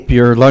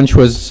Your lunch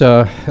was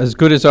as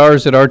good as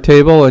ours at our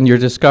table, and your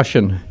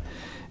discussion,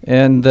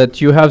 and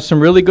that you have some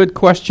really good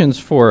questions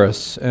for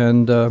us,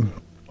 and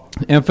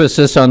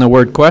emphasis on the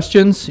word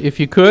questions, if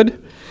you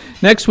could.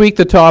 Next week,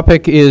 the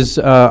topic is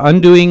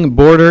undoing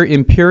border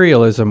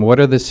imperialism. What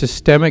are the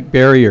systemic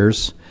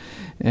barriers?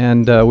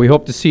 And we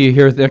hope to see you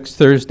here next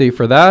Thursday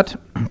for that.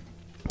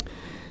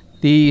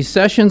 The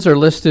sessions are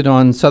listed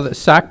on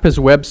SACPA's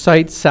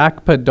website,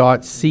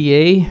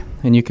 sacpa.ca,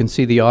 and you can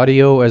see the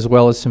audio as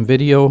well as some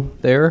video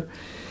there.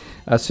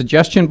 A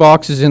suggestion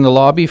box is in the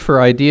lobby for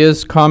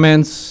ideas,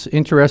 comments,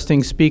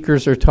 interesting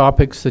speakers or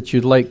topics that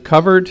you'd like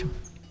covered.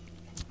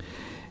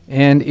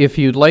 And if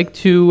you'd like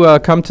to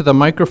come to the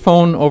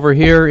microphone over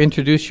here,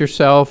 introduce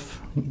yourself,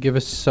 give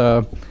us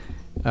a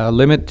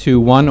limit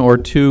to 1 or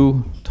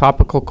 2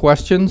 topical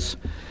questions.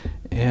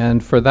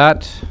 And for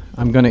that,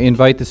 I'm going to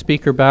invite the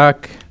speaker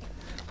back.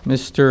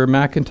 Mr.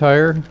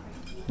 McIntyre,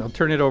 I'll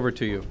turn it over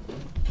to you.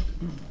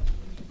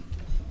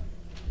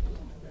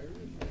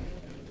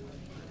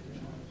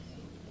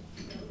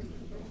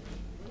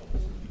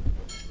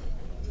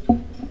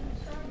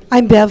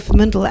 I'm Bev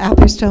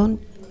Mundell-Atherstone.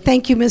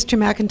 Thank you, Mr.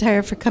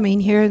 McIntyre, for coming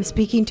here and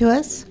speaking to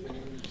us.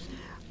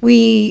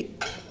 We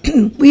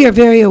are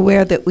very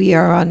aware that we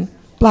are on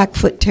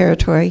Blackfoot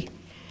territory,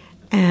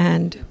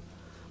 and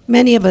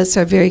many of us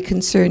are very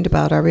concerned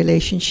about our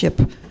relationship,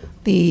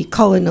 the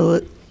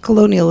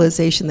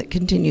colonialization that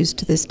continues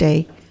to this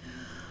day.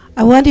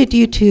 I wanted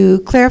you to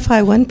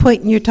clarify one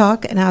point in your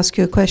talk and ask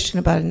you a question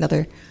about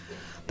another.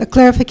 The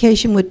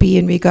clarification would be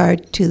in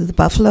regard to the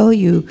buffalo.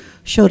 You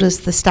showed us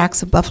the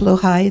stacks of buffalo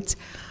hides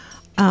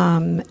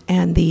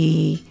and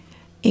the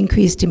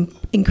increase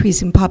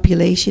in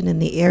population in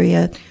the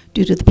area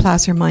due to the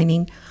placer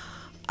mining.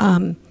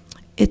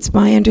 It's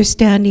my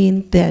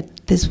understanding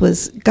that this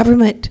was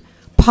government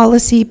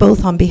policy,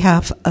 both on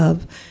behalf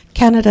of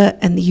Canada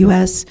and the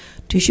U.S.,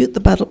 to shoot the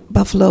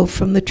buffalo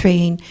from the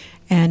train,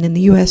 and in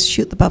the U.S.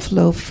 shoot the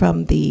buffalo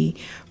from the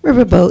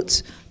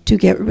riverboats to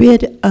get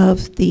rid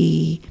of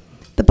the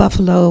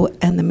buffalo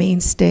and the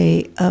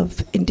mainstay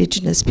of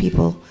indigenous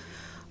people,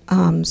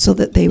 so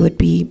that they would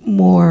be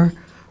more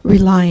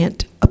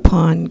reliant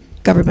upon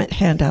government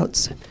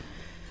handouts.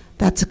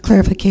 That's a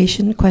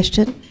clarification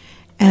question.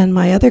 And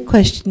my other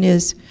question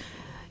is,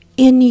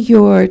 in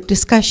your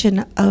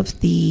discussion of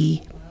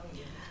the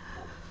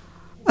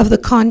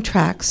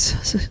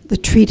contracts, the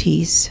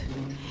treaties,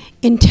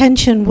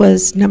 intention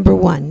was number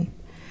 1.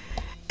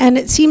 And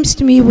it seems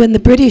to me when the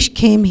British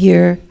came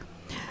here,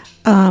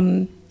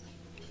 and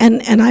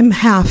I'm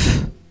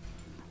half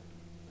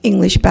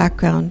English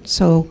background,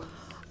 so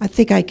I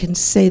think I can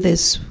say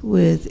this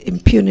with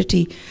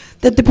impunity,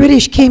 that the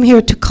British came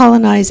here to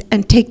colonize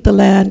and take the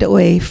land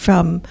away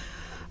from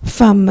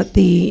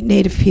the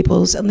native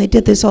peoples, and they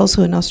did this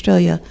also in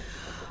Australia.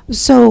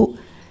 So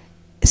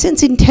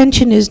since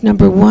intention is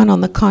number 1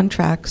 on the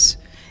contracts,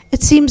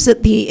 it seems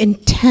that the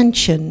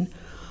intention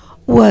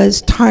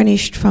was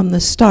tarnished from the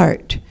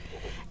start.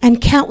 And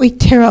can't we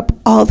tear up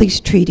all these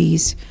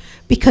treaties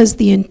because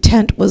the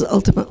intent was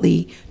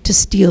ultimately to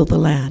steal the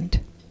land?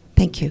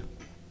 Thank you.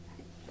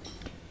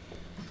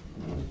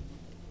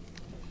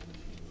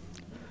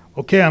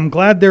 Okay, I'm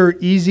glad they're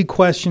easy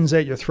questions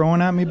that you're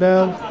throwing at me,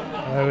 Bev.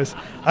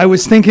 I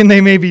was thinking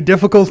they may be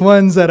difficult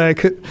ones that I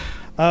could.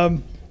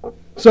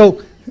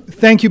 So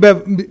thank you,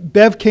 Bev.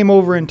 Bev came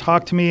over and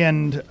talked to me,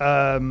 and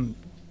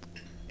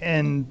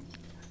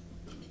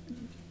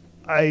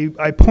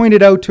I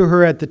pointed out to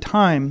her at the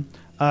time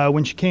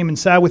when she came and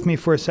sat with me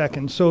for a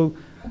second. So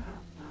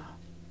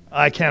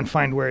I can't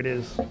find where it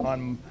is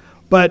on,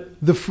 but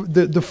the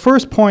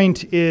first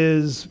point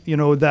is,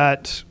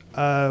 that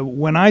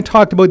when I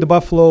talked about the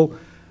buffalo,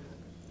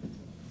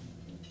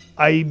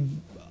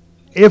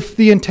 if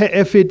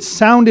it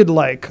sounded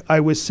like I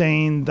was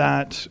saying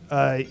that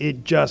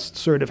it just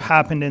sort of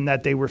happened and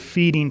that they were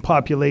feeding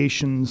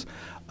populations,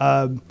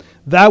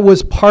 that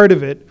was part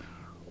of it.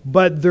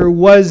 But there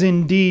was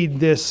indeed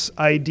this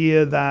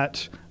idea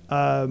that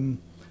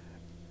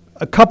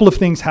a couple of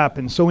things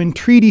happened. So in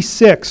Treaty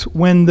 6,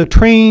 when the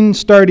train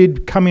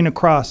started coming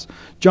across,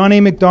 John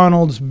A.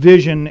 Macdonald's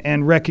vision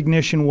and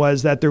recognition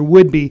was that there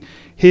would be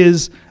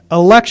his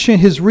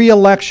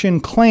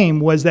re-election claim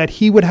was that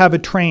he would have a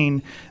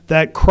train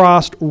that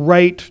crossed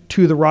right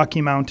to the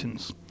Rocky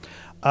Mountains.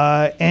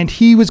 And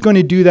he was going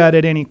to do that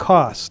at any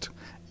cost.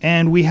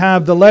 And we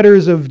have the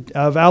letters of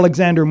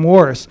Alexander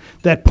Morris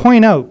that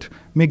point out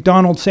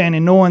Macdonald saying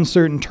in no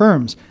uncertain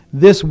terms,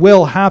 this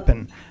will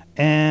happen.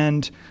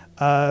 And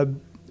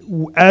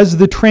as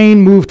the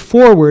train moved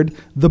forward,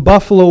 the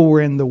buffalo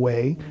were in the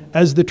way.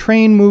 As the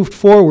train moved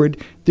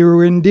forward, there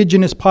were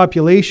indigenous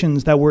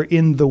populations that were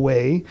in the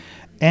way.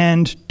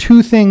 And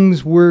 2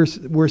 things were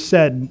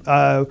said.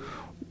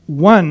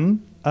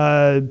 One,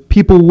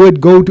 people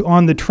would go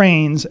on the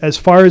trains as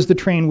far as the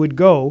train would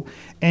go,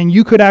 and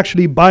you could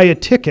actually buy a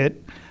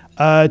ticket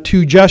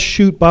to just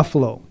shoot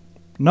buffalo.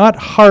 Not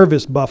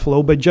harvest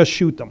buffalo, but just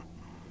shoot them.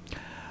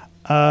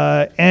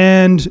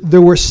 And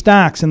there were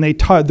stacks, and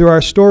there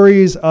are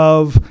stories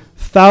of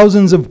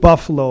thousands of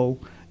buffalo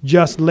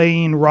just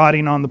laying,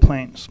 rotting on the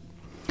plains.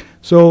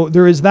 So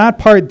there is that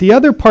part. The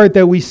other part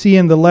that we see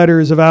in the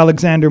letters of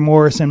Alexander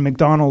Morris and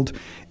MacDonald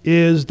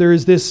is there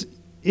is this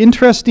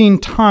interesting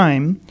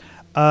time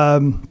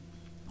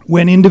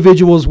when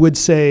individuals would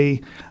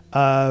say,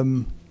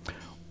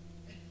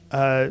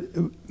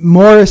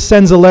 Morris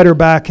sends a letter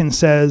back and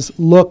says,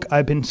 look,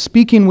 I've been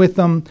speaking with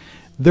them.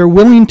 They're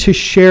willing to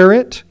share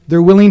it.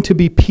 They're willing to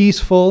be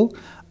peaceful.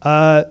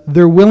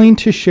 They're willing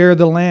to share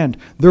the land.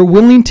 They're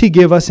willing to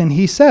give us, and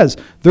he says,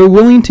 they're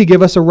willing to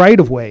give us a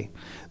right-of-way.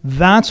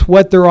 That's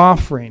what they're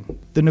offering.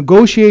 The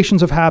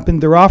negotiations have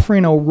happened. They're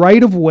offering a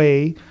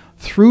right-of-way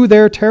through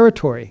their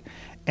territory.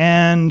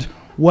 And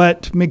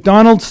what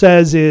MacDonald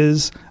says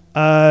is,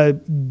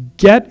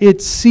 get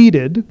it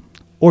ceded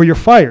or you're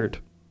fired.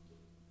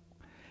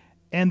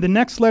 And the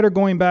next letter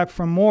going back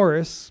from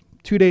Morris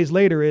 2 days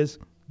later is,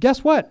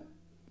 guess what?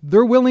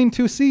 They're willing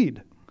to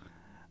cede.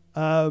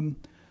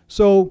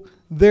 So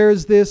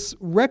there's this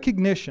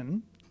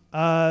recognition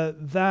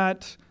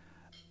that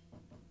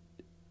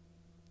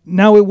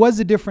now it was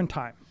a different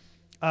time,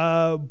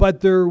 but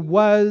there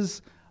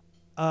was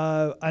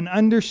an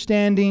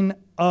understanding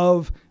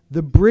of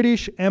the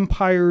British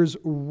Empire's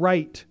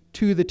right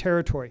to the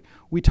territory.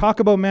 We talk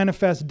about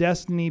manifest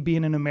destiny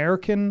being an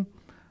American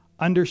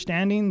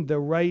understanding, the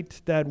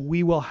right that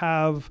we will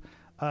have,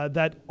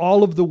 that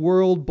all of the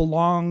world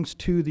belongs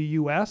to the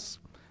U.S.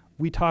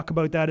 We talk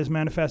about that as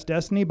manifest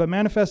destiny, but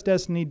manifest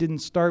destiny didn't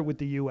start with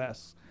the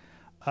U.S.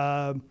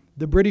 The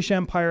British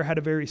Empire had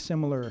a very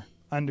similar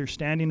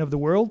understanding of the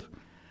world.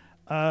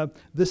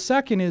 The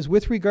second is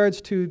with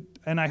regards to,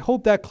 and I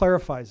hope that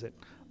clarifies it,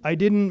 I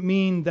didn't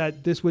mean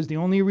that this was the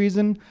only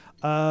reason.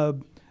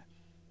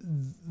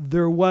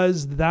 There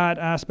was that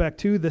aspect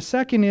too. The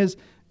second is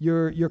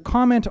your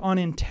comment on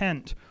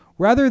intent.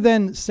 Rather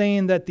than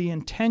saying that the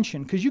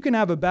intention, because you can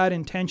have a bad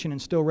intention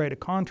and still write a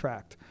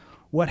contract,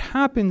 what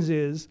happens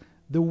is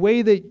the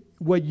way that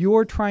what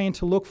you're trying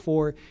to look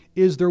for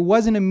is there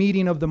wasn't a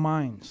meeting of the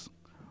minds,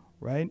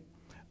 right?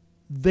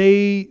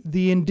 The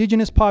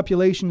indigenous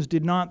populations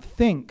did not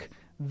think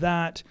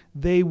that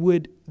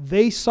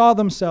they saw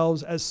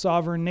themselves as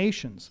sovereign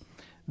nations.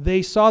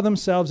 They saw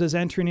themselves as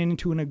entering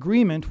into an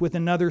agreement with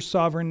another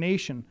sovereign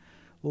nation.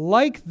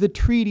 Like the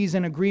treaties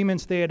and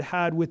agreements they had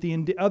had with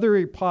the other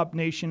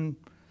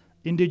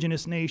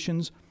indigenous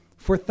nations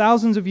for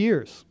thousands of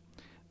years.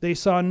 They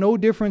saw no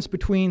difference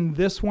between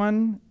this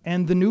one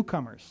and the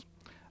newcomers.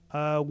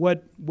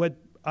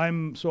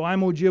 I'm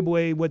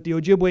Ojibwe, what the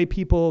Ojibwe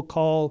people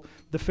call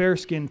the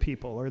fair-skinned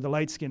people or the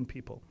light-skinned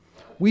people.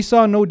 We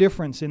saw no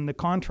difference in the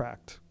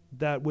contract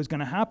that was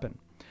going to happen.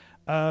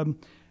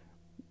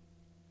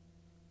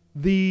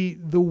 The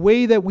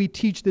way that we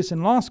teach this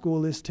in law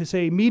school is to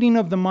say meeting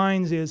of the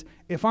minds is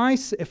if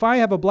I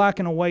have a black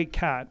and a white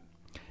cat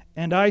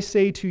and I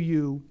say to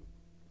you,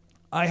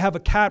 I have a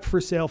cat for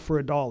sale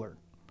for $1,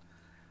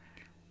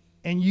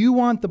 and you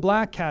want the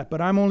black cat,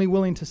 but I'm only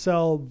willing to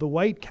sell the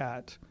white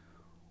cat,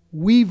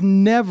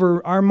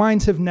 our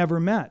minds have never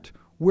met.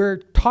 We're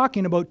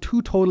talking about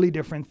two totally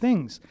different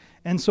things.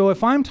 And so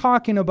if I'm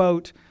talking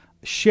about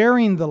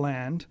sharing the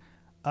land,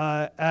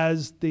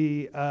 as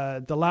the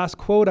last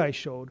quote I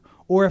showed,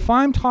 or if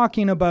I'm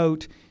talking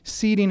about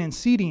ceding and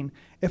ceding,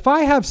 if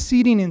I have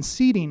ceding and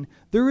ceding,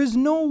 there is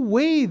no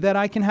way that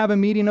I can have a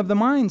meeting of the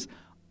minds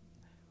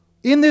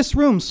in this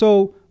room.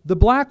 So the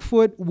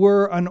Blackfoot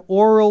were an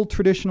oral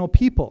traditional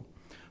people.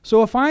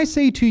 So if I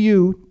say to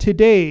you,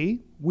 today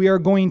we are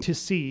going to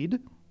cede,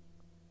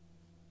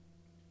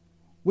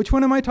 which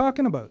one am I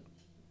talking about?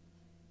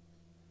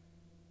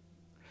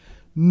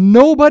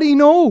 Nobody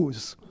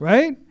knows,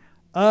 right?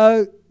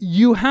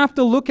 You have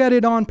to look at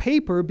it on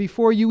paper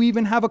before you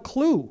even have a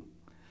clue.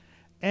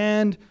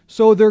 And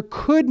so there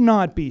could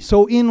not be.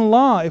 So in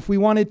law, if we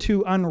wanted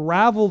to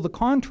unravel the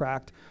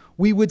contract,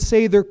 we would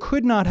say there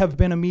could not have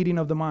been a meeting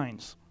of the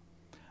minds.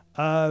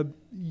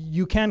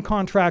 You can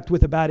contract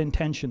with a bad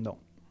intention, though.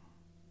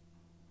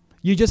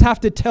 You just have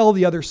to tell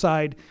the other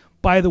side,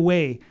 by the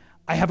way,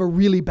 I have a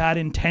really bad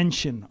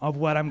intention of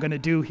what I'm going to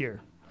do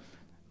here.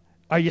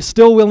 Are you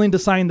still willing to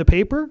sign the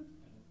paper?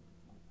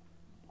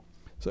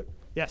 So,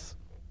 yes.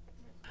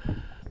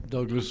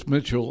 Douglas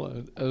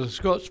Mitchell, as a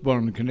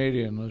Scots-born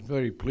Canadian, I was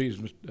very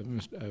pleased,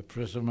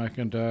 Professor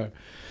McIntyre,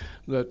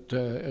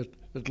 that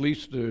at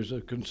least there's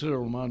a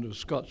considerable amount of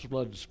Scots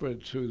blood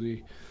spread through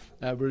the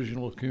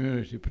Aboriginal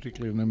community,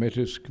 particularly in the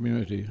Métis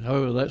community.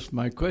 However, that's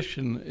my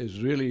question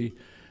is really,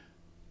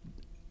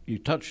 you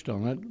touched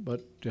on it,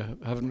 but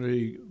haven't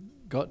really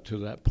got to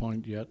that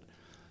point yet.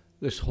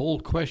 This whole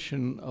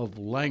question of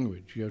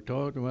language, you're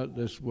talking about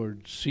this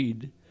word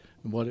cede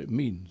and what it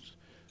means.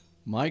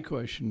 My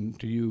question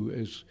to you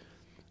is,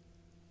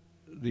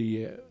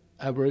 the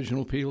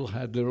Aboriginal people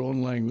had their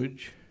own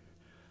language.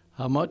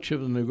 How much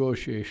of the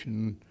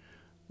negotiation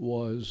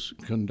was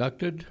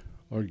conducted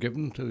or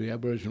given to the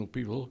Aboriginal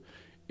people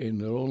in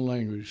their own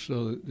language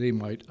so that they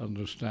might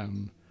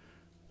understand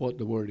what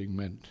the wording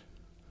meant?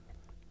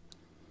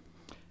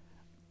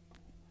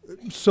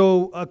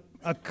 So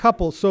a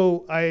couple.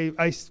 So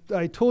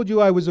I told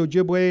you I was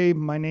Ojibwe.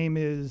 My name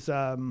is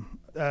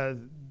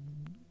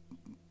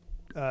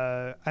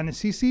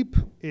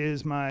Anasisip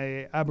is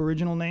my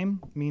Aboriginal name.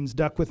 Means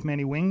duck with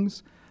many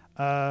wings.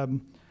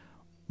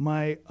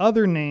 My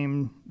other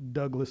name,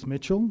 Douglas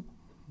Mitchell,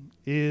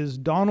 is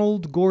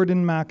Donald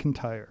Gordon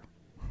McIntyre.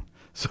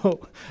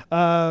 So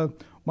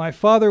my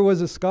father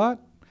was a Scot,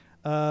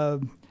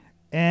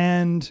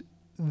 and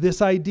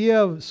this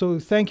idea of, so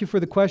thank you for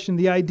the question,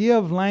 the idea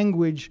of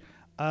language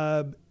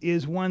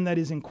is one that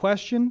is in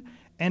question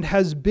and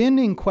has been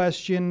in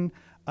question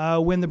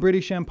when the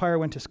British Empire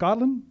went to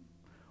Scotland,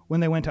 when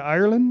they went to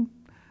Ireland,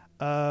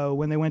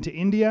 when they went to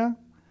India.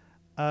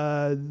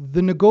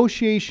 The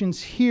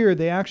negotiations here,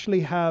 they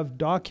actually have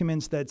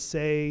documents that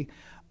say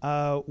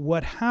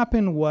what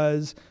happened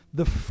was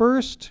the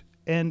first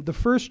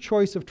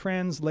choice of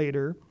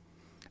translator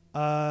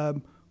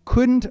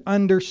couldn't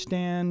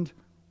understand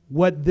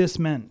what this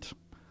meant,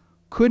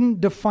 couldn't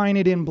define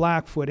it in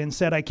Blackfoot, and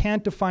said, I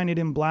can't define it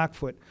in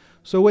Blackfoot.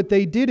 So what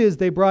they did is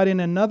they brought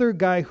in another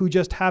guy who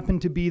just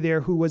happened to be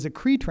there who was a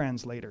Cree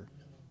translator.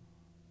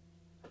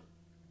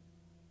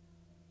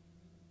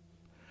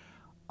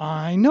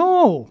 I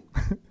know.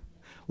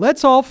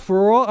 Let's all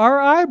furrow our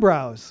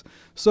eyebrows.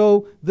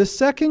 So the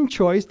second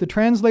choice, the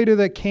translator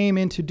that came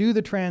in to do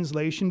the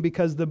translation,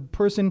 because the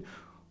person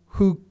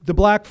who the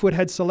Blackfoot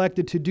had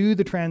selected to do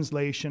the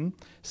translation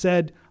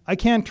said, I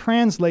can't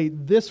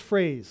translate this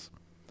phrase.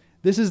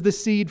 This is the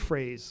seed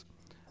phrase.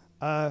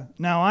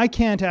 Now, I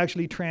can't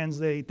actually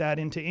translate that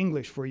into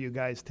English for you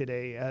guys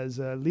today as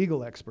a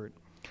legal expert.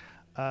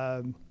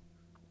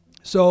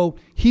 So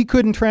he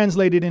couldn't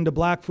translate it into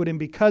Blackfoot, and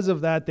because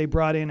of that, they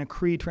brought in a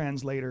Cree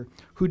translator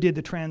who did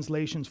the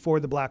translations for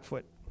the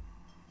Blackfoot.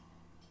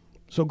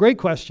 So great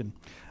question.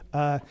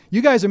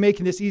 You guys are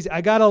making this easy.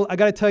 I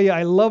gotta tell you,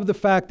 I love the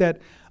fact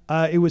that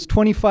it was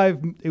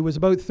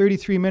about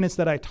 33 minutes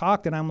that I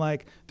talked, and I'm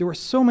like, there were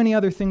so many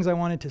other things I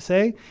wanted to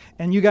say,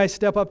 and you guys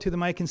step up to the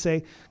mic and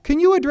say, can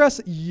you address?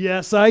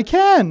 Yes, I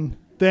can.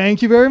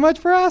 Thank you very much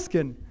for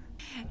asking.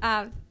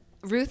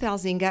 Ruth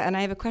Alzinga, and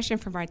I have a question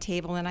from our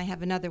table, and I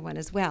have another one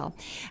as well.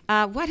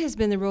 What has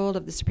been the role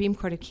of the Supreme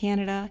Court of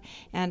Canada,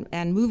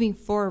 and moving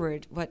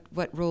forward,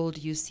 what role do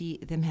you see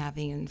them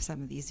having in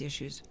some of these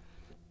issues?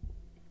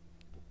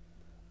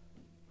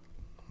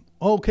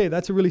 Okay,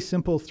 that's a really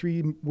simple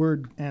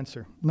 3-word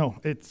answer. No,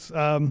 it's,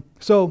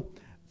 so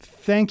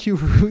thank you,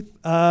 Ruth.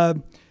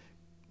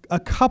 A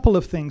couple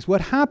of things.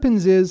 What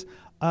happens is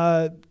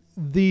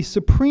the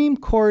Supreme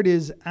Court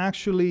is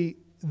actually,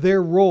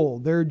 their role,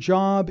 their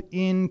job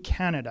in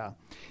Canada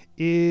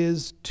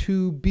is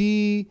to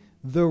be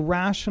the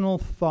rational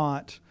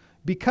thought,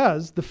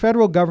 because the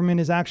federal government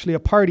is actually a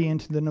party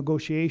into the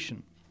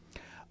negotiation.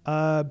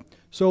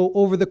 So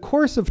over the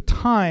course of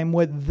time,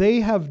 what they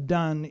have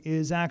done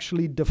is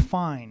actually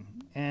define,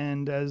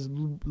 and as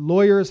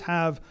lawyers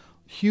have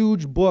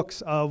huge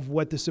books of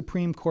what the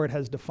Supreme Court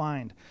has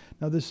defined.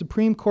 Now, the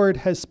Supreme Court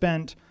has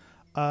spent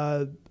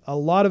a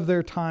lot of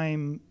their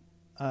time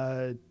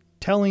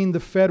telling the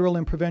federal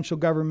and provincial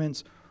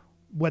governments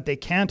what they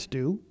can't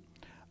do,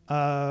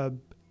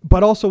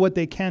 but also what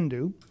they can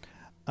do,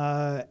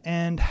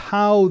 and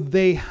how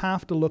they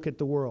have to look at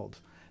the world.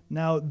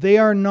 Now, they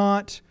are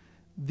not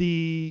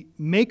the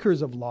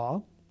makers of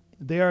law,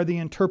 they are the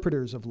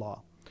interpreters of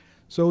law.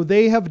 So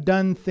they have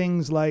done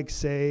things like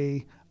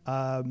say,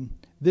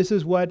 this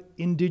is what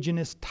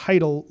indigenous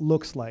title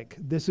looks like.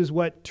 This is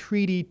what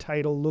treaty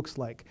title looks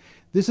like.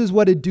 This is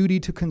what a duty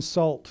to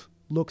consult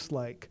looks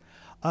like.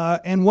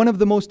 And one of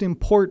the most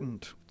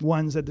important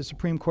ones that the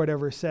Supreme Court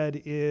ever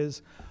said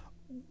is,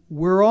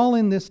 we're all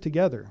in this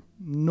together.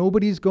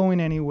 Nobody's going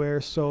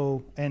anywhere.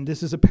 So, and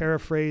this is a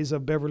paraphrase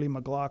of Beverly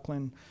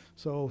McLaughlin.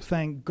 So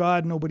thank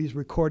God nobody's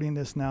recording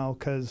this now,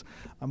 because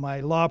my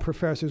law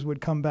professors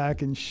would come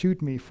back and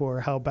shoot me for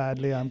how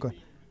badly I'm going.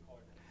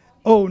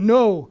 Oh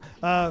no.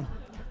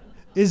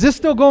 Is this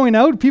still going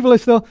out? People are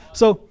still,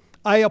 so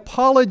I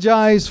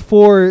apologize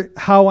for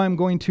how I'm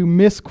going to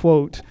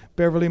misquote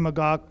Beverly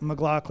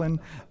McLaughlin.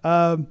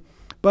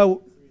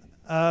 But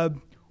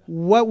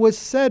what was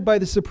said by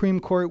the Supreme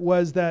Court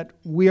was that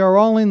we are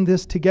all in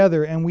this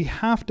together, and we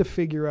have to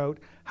figure out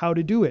how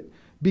to do it.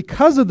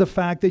 Because of the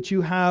fact that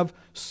you have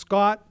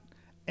Scott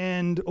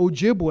and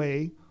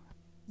Ojibwe,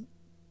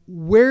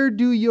 where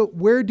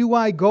do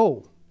I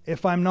go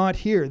if I'm not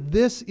here?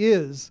 This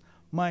is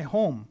my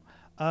home.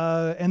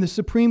 And the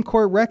Supreme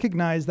Court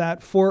recognized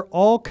that for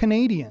all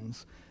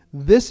Canadians,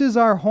 this is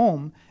our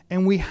home,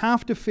 and we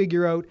have to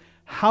figure out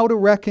how to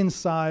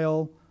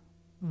reconcile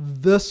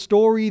the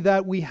story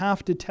that we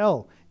have to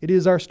tell. It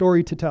is our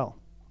story to tell.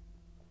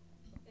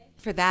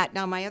 For that.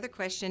 Now, my other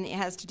question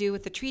has to do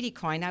with the treaty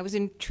coin. I was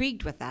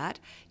intrigued with that.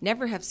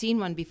 Never have seen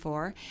one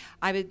before.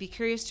 I would be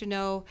curious to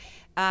know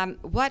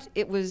what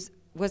it was.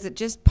 Was it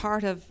just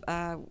part of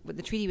when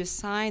the treaty was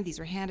signed? These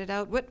were handed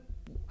out.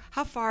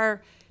 How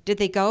far did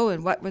they go,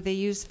 and what were they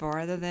used for,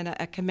 other than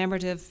a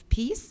commemorative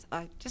piece?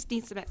 I just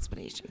need some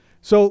explanation.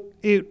 So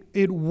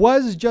it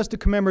was just a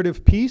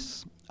commemorative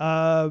piece.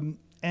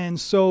 And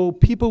so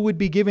people would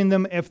be giving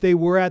them if they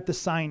were at the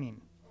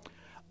signing.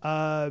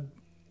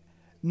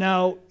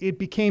 Now, it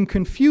became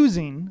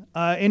confusing.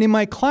 And in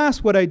my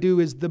class, what I do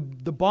is the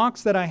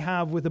box that I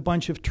have with a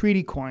bunch of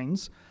treaty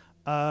coins,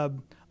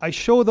 I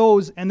show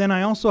those, and then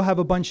I also have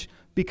a bunch,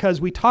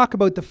 because we talk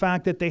about the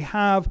fact that they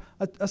have,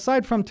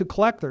 aside from to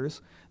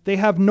collectors, they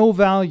have no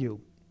value.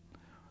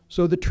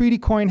 So the treaty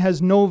coin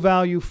has no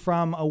value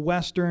from a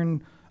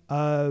Western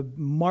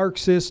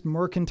Marxist,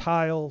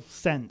 mercantile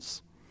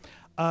sense.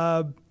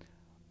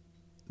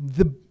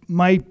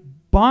 My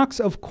box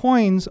of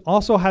coins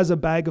also has a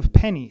bag of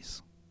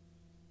pennies.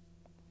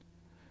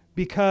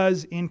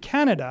 Because in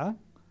Canada,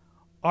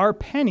 our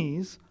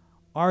pennies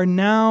are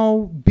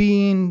now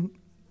being...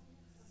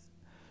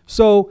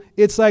 So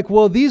it's like,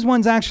 well, these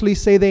ones actually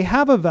say they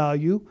have a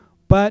value,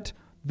 but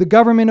the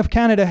government of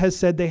Canada has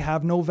said they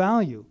have no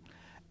value.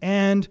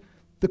 And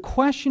the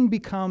question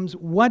becomes,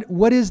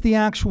 what is the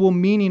actual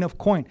meaning of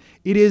coin?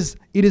 It is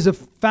a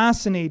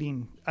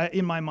fascinating,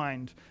 in my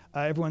mind.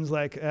 Everyone's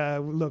like,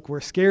 look,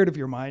 we're scared of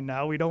your mind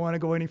now. We don't want to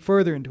go any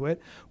further into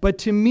it. But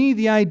to me,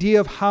 the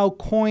idea of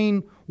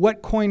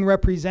what coin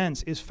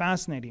represents is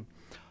fascinating.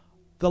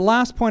 The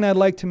last point I'd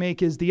like to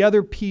make is the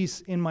other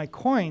piece in my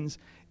coins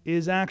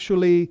is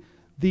actually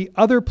the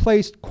other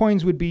place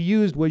coins would be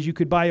used was you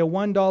could buy a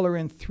 $1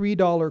 and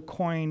 $3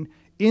 coin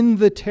in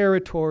the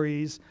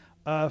territories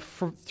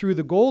through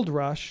the gold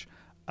rush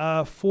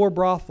for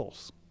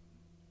brothels.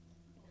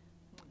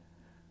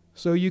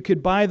 So you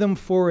could buy them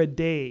for a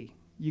day.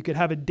 You could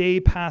have a day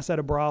pass at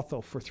a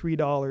brothel for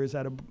 $3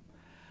 at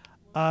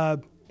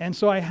a... and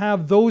so I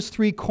have those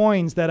 3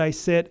 coins that I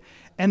sit,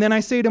 and then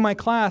I say to my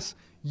class,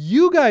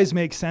 you guys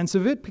make sense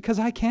of it because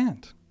I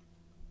can't.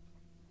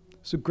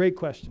 So great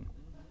question.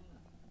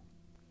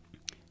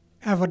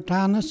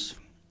 Evertanus,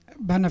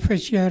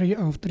 beneficiary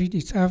of Treaty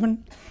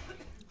 7.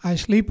 I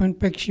sleep and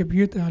picture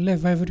beauty. I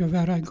live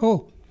everywhere I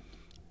go.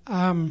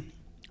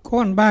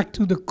 Going back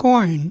to the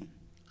coin,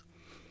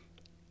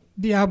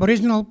 the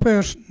Aboriginal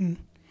person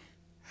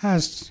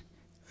has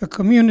a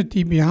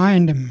community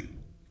behind him.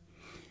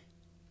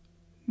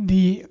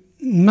 The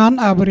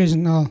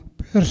non-Aboriginal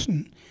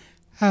person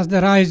has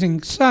the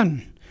rising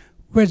sun,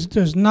 which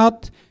does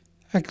not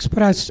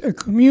express a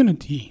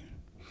community.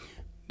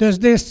 Does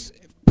this,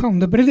 from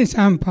the British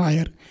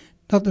Empire,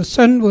 that the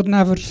sun would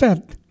never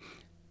set,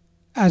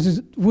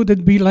 would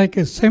it be like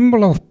a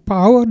symbol of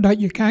power that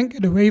you can't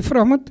get away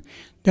from it?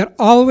 They're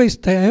always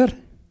there.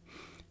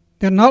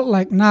 They're not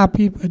like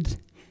Napi, but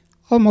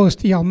almost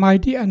the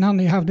Almighty, and then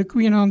they have the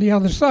Queen on the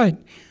other side.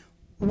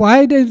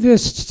 Why did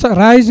this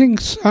rising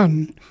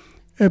sun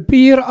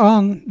appear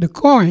on the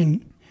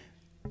coin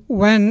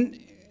when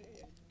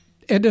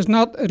it does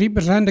not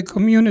represent a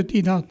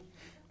community that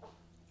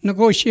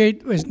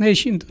negotiate with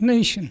nation to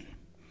nation?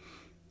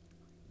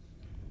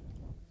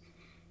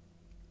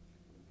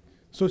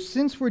 So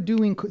since we're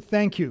doing...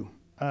 thank you.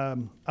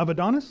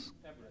 Adonis?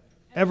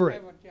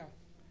 Everett. Yeah.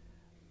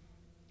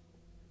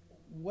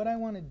 What I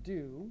want to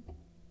do...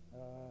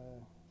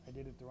 I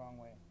did it the wrong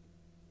way.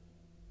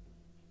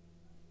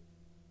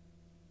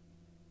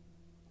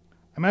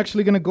 I'm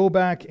actually going to go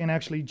back and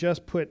actually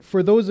just put...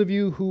 For those of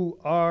you who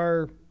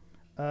are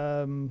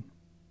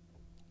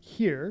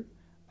here,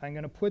 I'm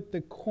going to put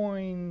the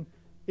coin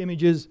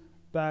images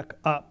back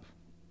up.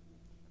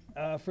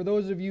 For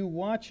those of you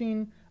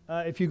watching...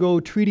 if you go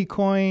Treaty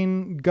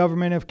Coin,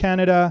 Government of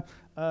Canada,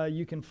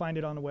 you can find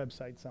it on the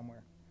website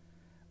somewhere.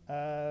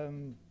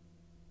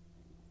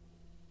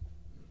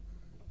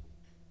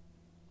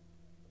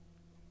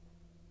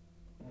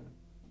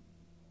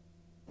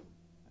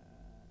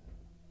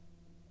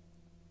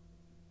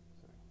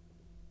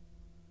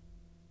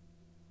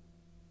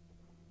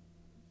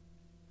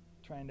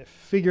 Trying to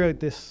figure out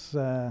this.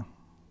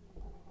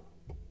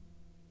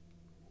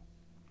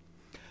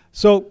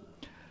 So,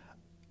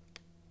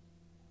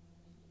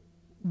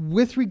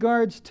 with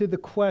regards to the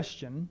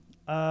question,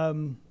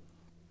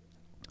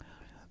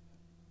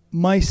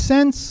 my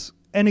sense,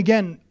 and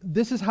again,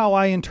 this is how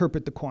I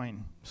interpret the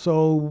coin.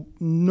 So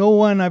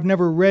I've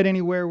never read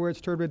anywhere where it's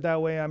interpreted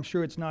that way. I'm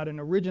sure it's not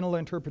an original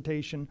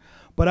interpretation,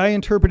 but I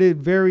interpret it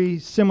very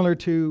similar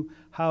to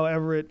how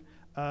Everett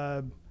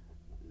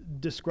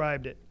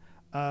described it.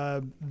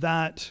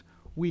 That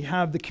we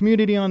have the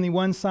community on the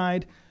one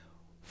side.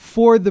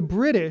 For the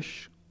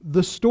British,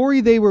 the story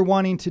they were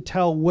wanting to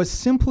tell was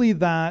simply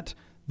that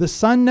the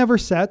sun never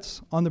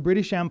sets on the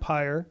British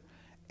Empire,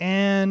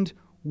 and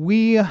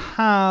we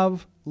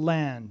have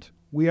land.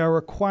 We are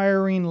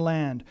acquiring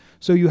land.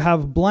 So you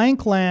have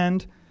blank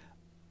land,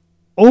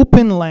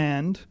 open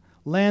land,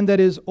 land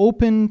that is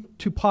open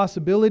to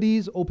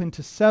possibilities, open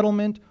to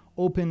settlement,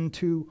 open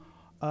to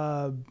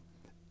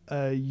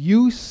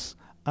use.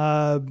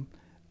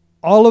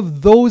 All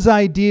of those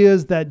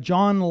ideas that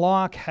John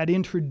Locke had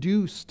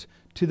introduced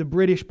to the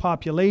British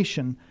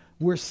population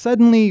were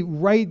suddenly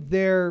right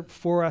there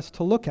for us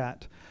to look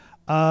at.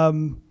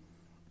 The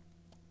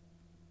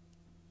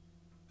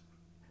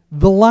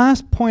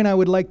last point I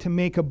would like to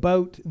make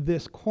about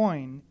this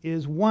coin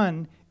is,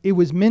 one, it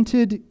was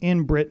minted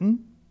in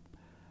Britain.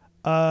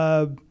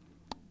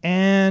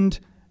 And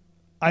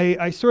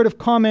I sort of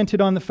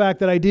commented on the fact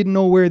that I didn't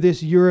know where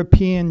this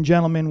European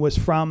gentleman was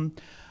from.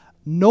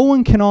 No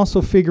one can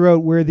also figure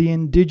out where the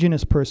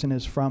indigenous person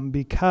is from,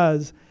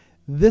 because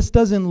this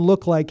doesn't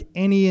look like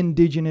any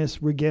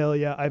indigenous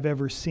regalia I've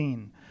ever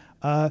seen.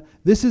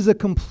 This is a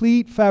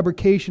complete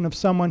fabrication of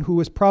someone who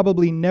was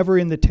probably never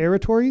in the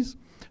territories.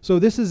 So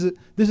this is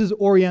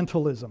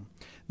Orientalism.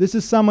 This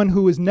is someone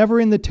who was never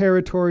in the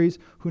territories,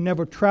 who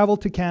never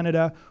traveled to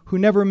Canada, who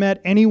never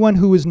met anyone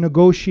who was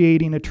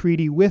negotiating a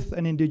treaty with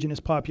an indigenous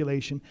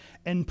population,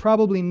 and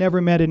probably never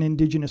met an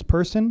indigenous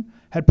person,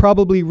 had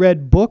probably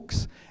read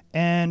books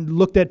and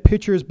looked at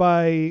pictures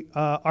by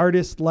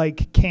artists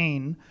like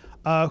Kane,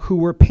 who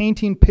were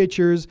painting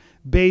pictures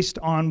based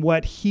on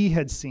what he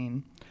had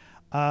seen.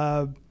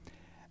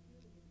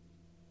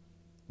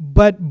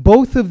 But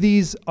both of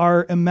these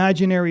are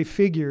imaginary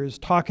figures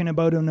talking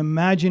about an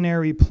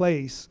imaginary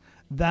place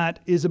that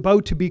is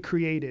about to be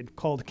created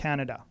called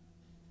Canada.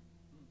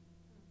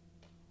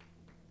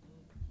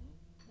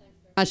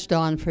 Much,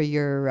 Dawn, for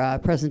your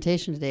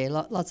presentation today.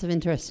 Lots of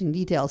interesting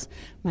details.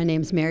 My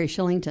name's Mary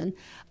Shillington.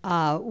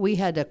 We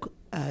had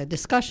a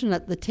discussion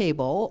at the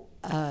table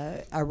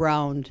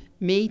around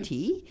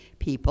Métis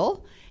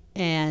people,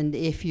 and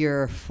if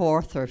you're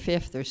fourth or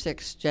fifth or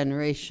sixth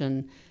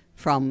generation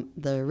from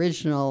the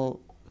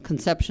original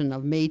conception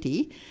of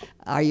Métis,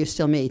 are you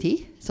still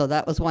Métis? So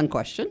that was one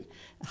question.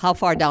 How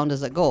far down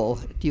does it go?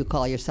 Do you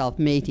call yourself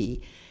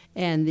Métis?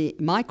 And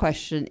my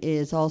question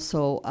is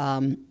also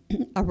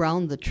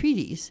around the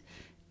treaties.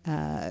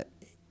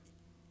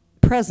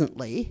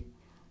 Presently,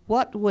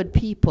 what would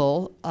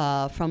people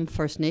from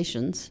First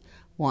Nations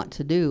want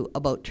to do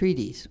about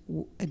treaties?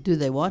 Do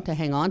they want to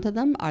hang on to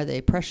them? Are they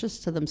precious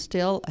to them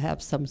still,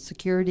 have some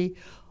security,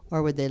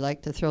 or would they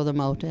like to throw them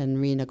out and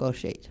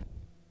renegotiate?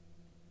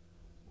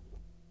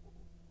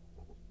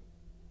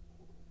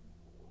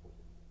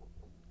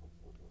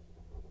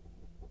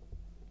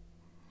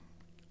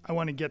 I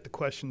want to get the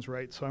questions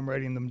right, so I'm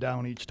writing them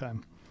down each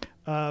time.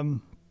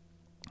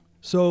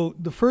 So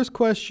the first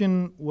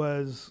question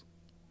was,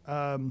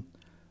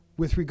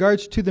 with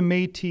regards to the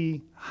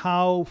Métis,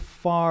 how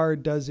far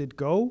does it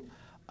go?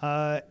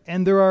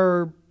 And there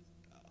are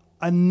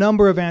a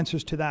number of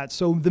answers to that.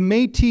 So the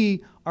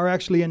Métis are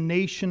actually a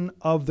nation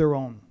of their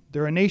own.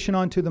 They're a nation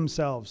unto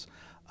themselves.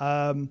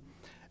 Some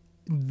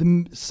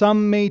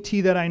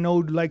Métis that I know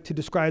like to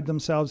describe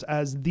themselves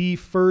as the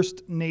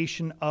first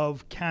nation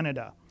of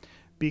Canada,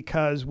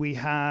 because we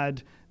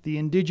had the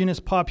indigenous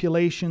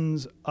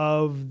populations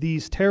of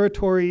these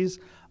territories,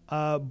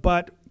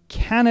 but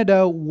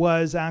Canada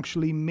was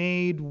actually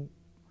made,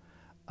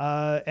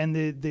 and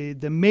the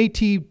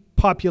Métis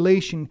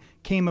population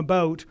came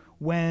about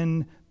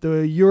when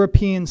the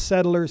European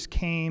settlers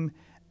came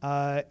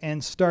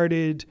and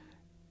started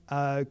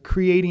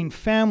creating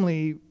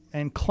family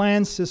and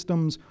clan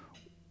systems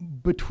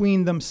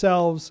between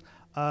themselves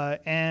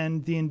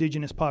and the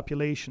indigenous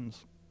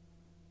populations.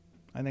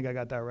 I think I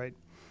got that right.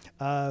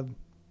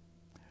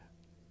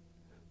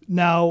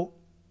 Now,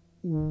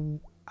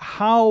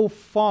 how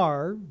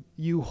far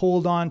you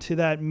hold on to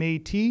that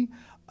Métis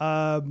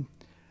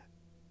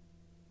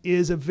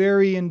is a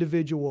very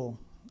individual,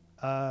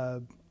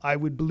 I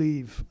would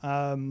believe.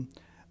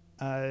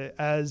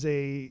 As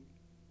a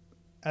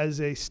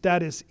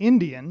status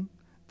Indian,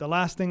 the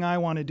last thing I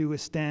want to do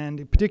is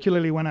stand,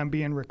 particularly when I'm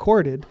being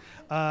recorded,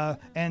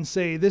 and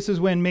say, this is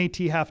when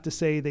Métis have to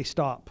say they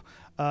stop.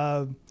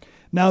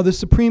 Now, the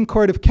Supreme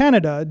Court of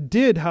Canada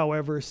did,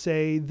 however,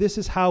 say this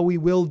is how we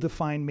will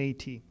define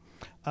Métis.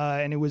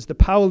 And it was the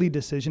Powley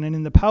decision. And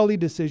in the Powley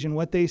decision,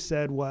 what they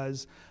said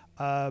was,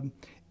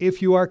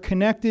 if you are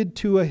connected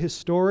to a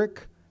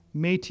historic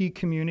Métis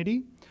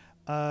community,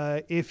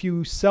 if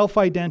you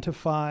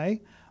self-identify,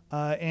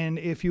 and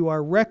if you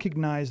are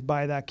recognized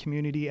by that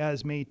community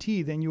as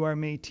Métis, then you are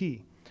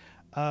Métis,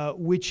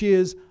 which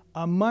is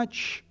a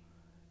much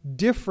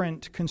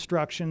different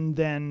construction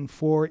than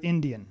for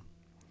Indian.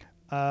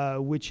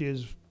 Which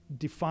is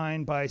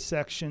defined by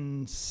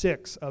Section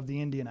 6 of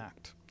the Indian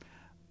Act.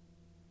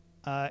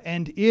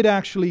 And it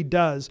actually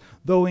does,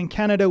 though in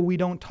Canada we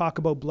don't talk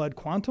about blood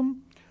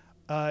quantum,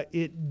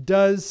 it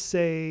does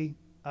say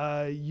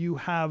you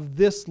have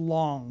this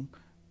long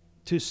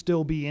to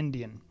still be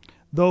Indian.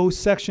 Though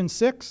Section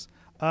 6,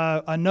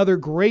 another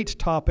great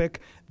topic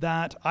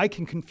that I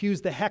can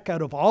confuse the heck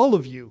out of all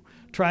of you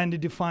trying to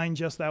define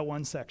just that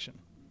one section.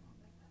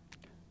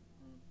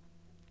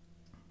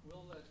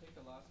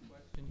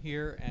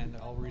 Here, and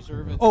I'll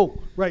reserve it. Oh,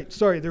 right.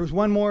 Sorry. There was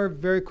one more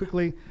very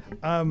quickly.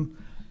 From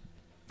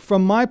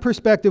my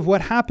perspective,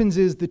 what happens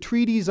is the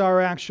treaties are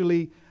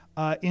actually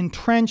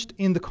entrenched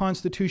in the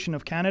Constitution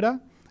of Canada.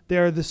 They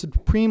are the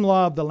supreme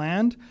law of the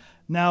land.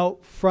 Now,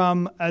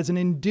 as an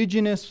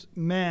Indigenous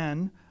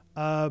man,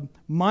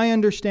 my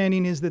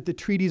understanding is that the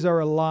treaties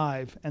are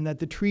alive and that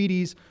the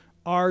treaties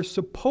are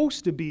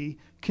supposed to be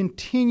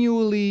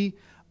continually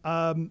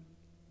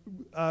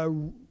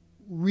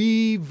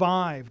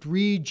revived,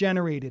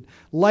 regenerated,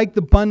 like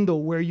the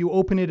bundle where you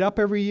open it up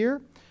every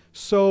year.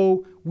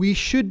 So we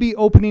should be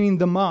opening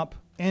them up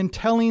and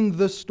telling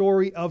the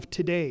story of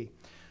today,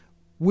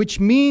 which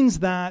means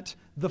that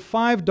the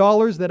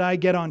 $5 that I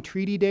get on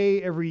Treaty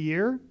Day every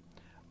year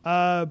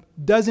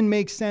doesn't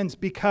make sense,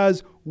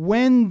 because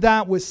when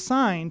that was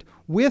signed,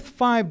 with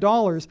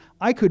 $5,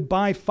 I could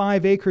buy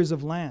 5 acres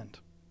of land.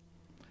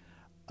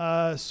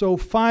 So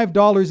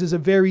 $5 is a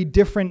very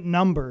different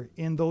number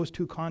in those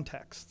two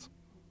contexts.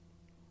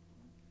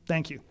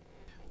 Thank you.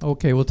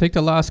 Okay, we'll take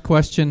the last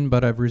question,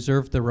 but I've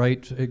reserved the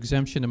right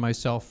exemption to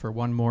myself for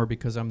one more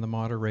because I'm the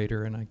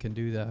moderator and I can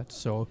do that.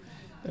 So,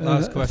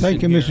 last question.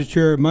 Thank you, here. Mr.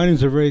 Chair. Mine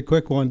is a very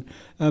quick one.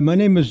 My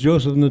name is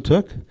Joseph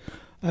Natuk.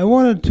 I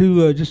wanted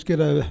to just get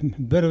a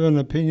bit of an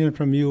opinion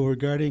from you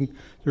regarding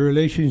the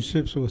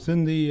relationships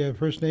within the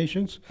First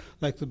Nations,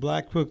 like the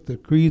Blackfoot, the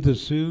Cree, the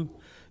Sioux,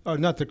 or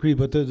not the Cree,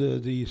 but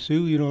the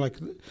Sioux, you know, like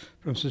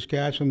from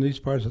Saskatchewan, these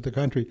parts of the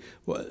country,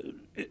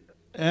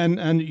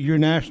 and your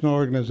national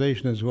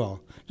organization as well.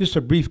 Just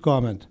a brief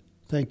comment.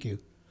 Thank you.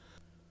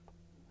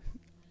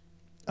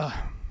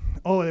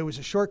 Oh, it was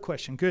a short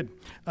question. Good.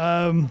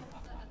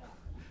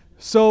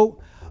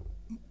 So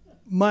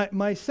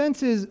my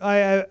sense is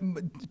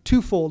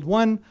twofold.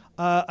 One,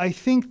 I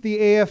think the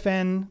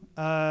AFN,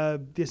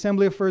 the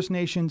Assembly of First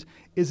Nations,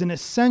 is an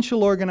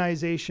essential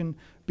organization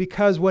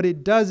because what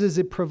it does is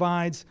it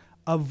provides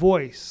a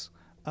voice.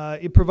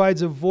 It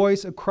provides a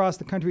voice across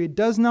the country. It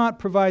does not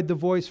provide the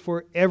voice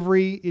for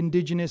every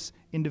Indigenous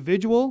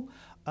individual,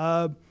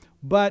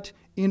 but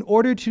in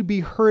order to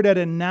be heard at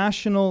a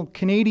national,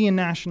 Canadian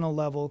national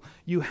level,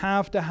 you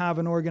have to have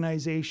an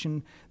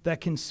organization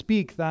that can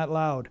speak that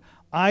loud.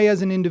 I,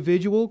 as an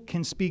individual,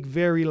 can speak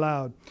very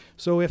loud.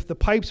 So if the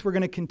pipes were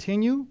going to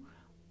continue,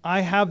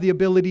 I have the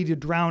ability to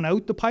drown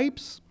out the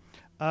pipes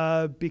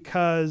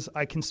because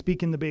I can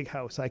speak in the big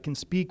house. I can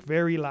speak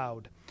very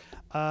loud.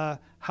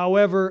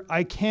 However,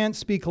 I can't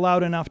speak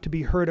loud enough to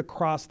be heard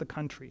across the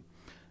country.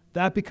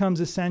 That becomes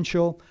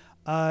essential.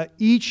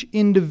 Each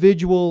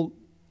individual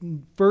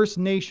First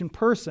Nation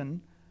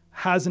person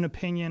has an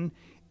opinion.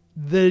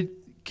 The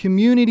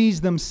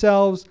communities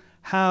themselves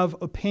have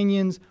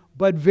opinions,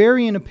 but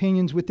varying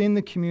opinions within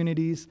the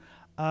communities.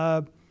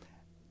 And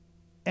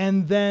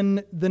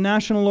then the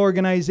national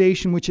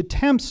organization, which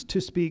attempts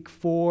to speak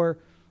for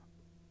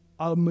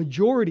a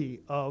majority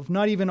of,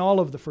 not even all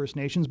of the First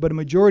Nations, but a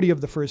majority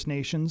of the First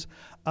Nations,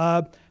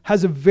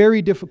 has a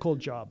very difficult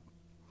job.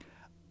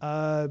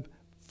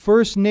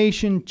 First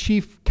Nation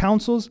chief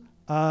councils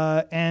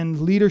and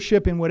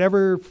leadership in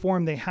whatever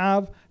form they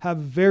have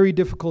very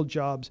difficult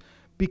jobs.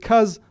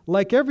 Because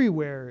like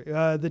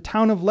everywhere, the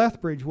town of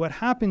Lethbridge, what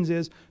happens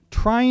is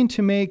trying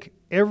to make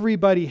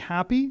everybody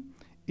happy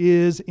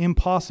is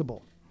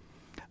impossible.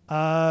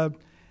 And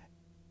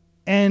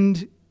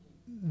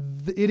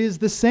it is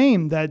the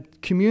same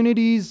that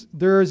communities,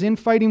 there is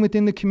infighting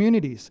within the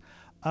communities.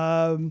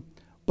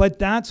 But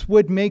that's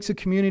what makes a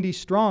community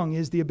strong,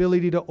 is the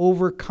ability to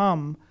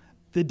overcome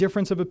the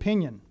difference of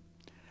opinion.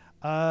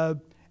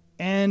 And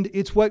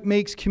it's what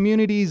makes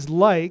communities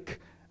like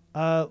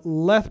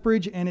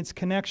Lethbridge and its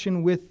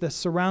connection with the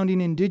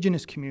surrounding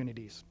Indigenous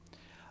communities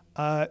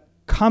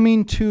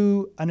coming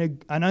to an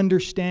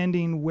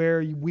understanding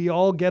where we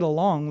all get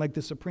along, like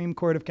the Supreme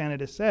Court of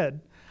Canada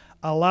said,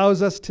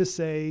 allows us to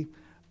say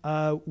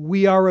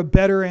we are a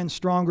better and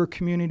stronger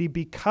community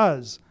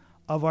because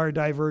of our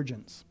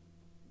divergence.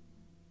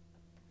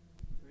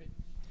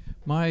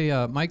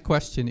 My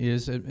question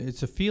is,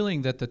 it's a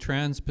feeling that the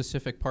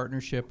Trans-Pacific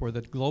Partnership or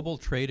the global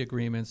trade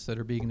agreements that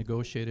are being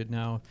negotiated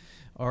now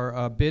are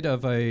a bit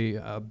of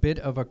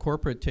a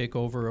corporate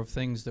takeover of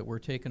things that were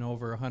taken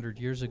over 100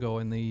 years ago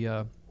in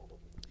the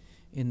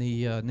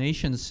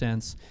nation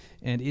sense.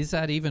 And is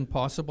that even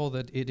possible,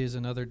 that it is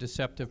another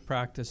deceptive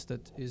practice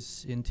that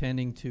is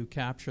intending to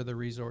capture the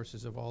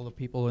resources of all the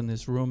people in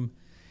this room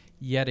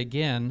yet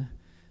again,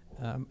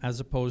 as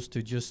opposed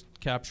to just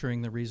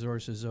capturing the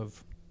resources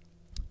of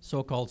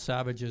so-called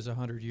savages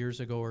 100 years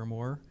ago or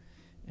more?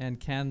 And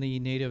can the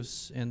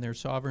natives and their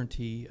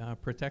sovereignty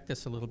protect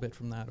us a little bit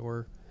from that,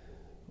 or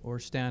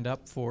stand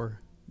up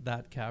for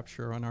that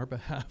capture on our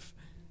behalf?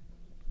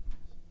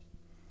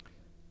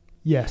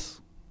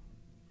 Yes.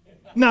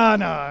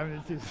 No.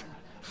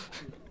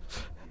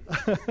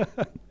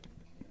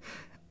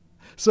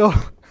 So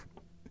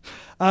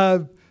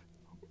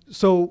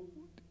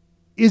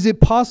is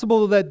it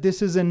possible that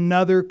this is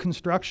another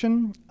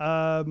construction?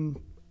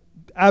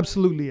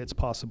 Absolutely, it's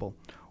possible.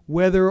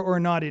 Whether or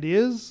not it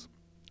is,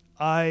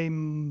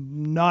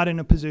 I'm not in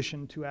a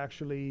position to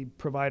actually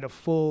provide a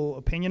full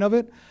opinion of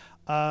it.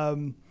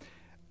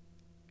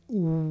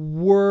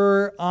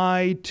 Were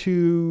I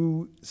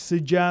to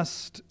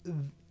suggest,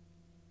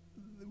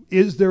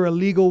 is there a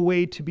legal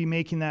way to be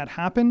making that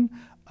happen?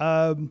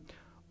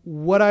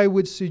 What I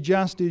would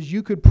suggest is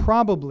you could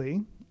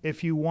probably,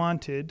 if you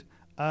wanted,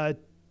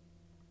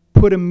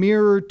 put a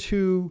mirror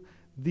to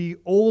the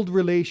old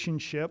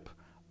relationship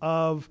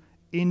of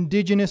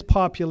Indigenous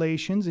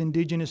populations,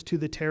 Indigenous to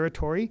the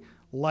territory,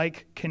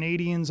 like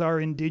Canadians are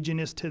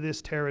Indigenous to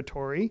this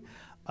territory,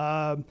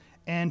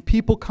 and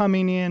people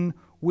coming in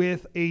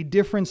with a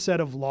different set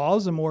of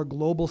laws, a more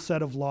global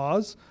set of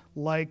laws,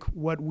 like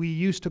what we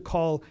used to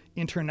call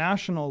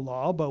international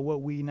law, but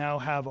what we now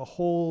have a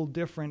whole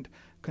different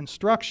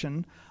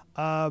construction.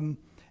 And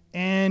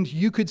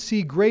you could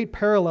see great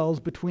parallels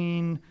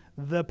between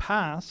the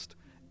past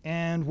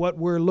and what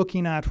we're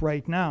looking at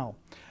right now.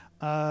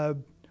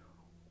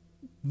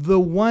 The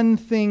one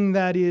thing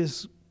that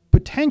is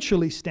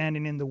potentially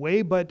standing in the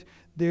way, but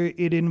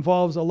it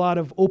involves a lot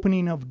of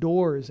opening of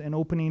doors and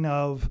opening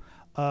of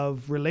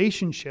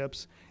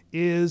relationships,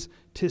 is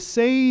to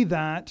say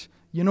that,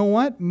 you know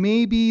what,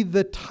 maybe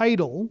the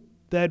title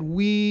that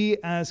we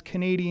as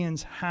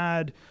Canadians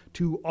had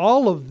to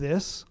all of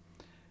this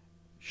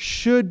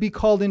should be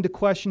called into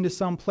question to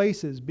some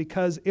places,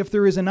 because if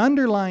there is an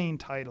underlying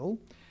title,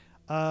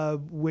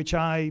 which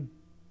I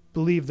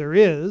believe there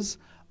is,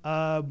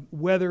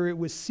 whether it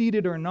was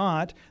ceded or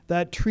not,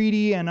 that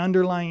treaty and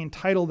underlying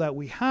title that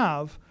we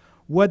have,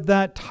 what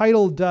that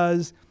title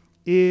does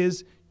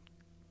is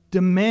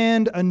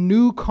demand a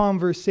new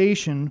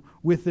conversation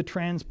with the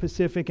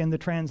Trans-Pacific and the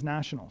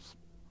transnationals.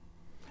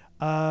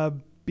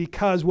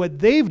 Because what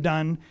they've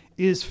done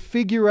is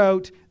figure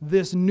out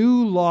this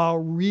new law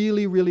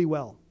really, really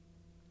well.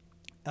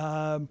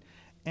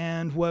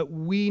 And what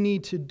we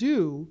need to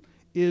do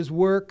is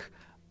work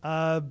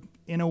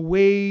in a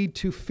way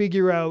to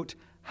figure out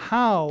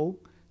how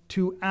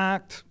to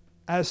act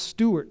as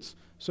stewards.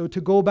 So to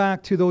go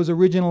back to those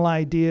original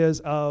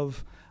ideas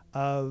of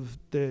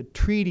the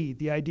treaty,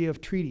 the idea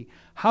of treaty,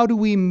 how do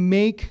we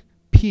make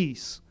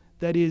peace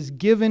that is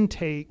give and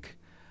take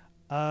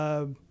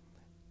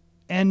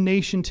and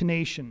nation to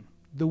nation,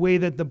 the way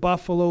that the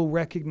Buffalo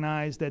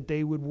recognized that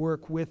they would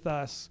work with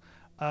us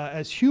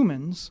as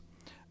humans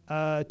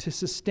to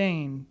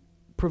sustain,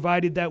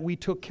 provided that we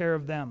took care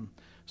of them.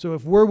 So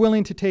if we're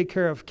willing to take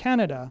care of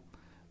Canada,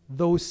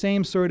 those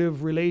same sort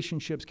of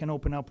relationships can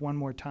open up one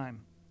more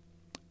time,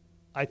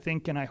 I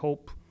think, and I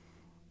hope.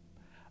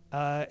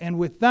 And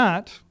with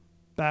that,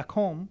 back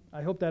home,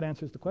 I hope that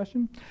answers the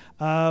question.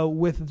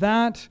 With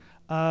that,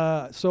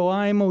 so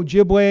I'm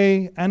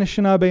Ojibwe,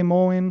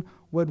 Anishinaabe-Moan.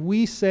 What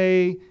we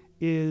say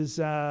is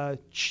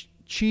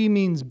chi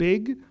means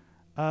big,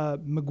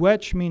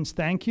 miigwech means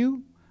thank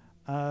you.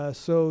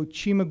 So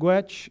chi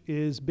miigwech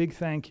is big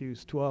thank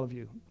yous to all of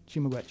you. Chi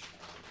miigwech.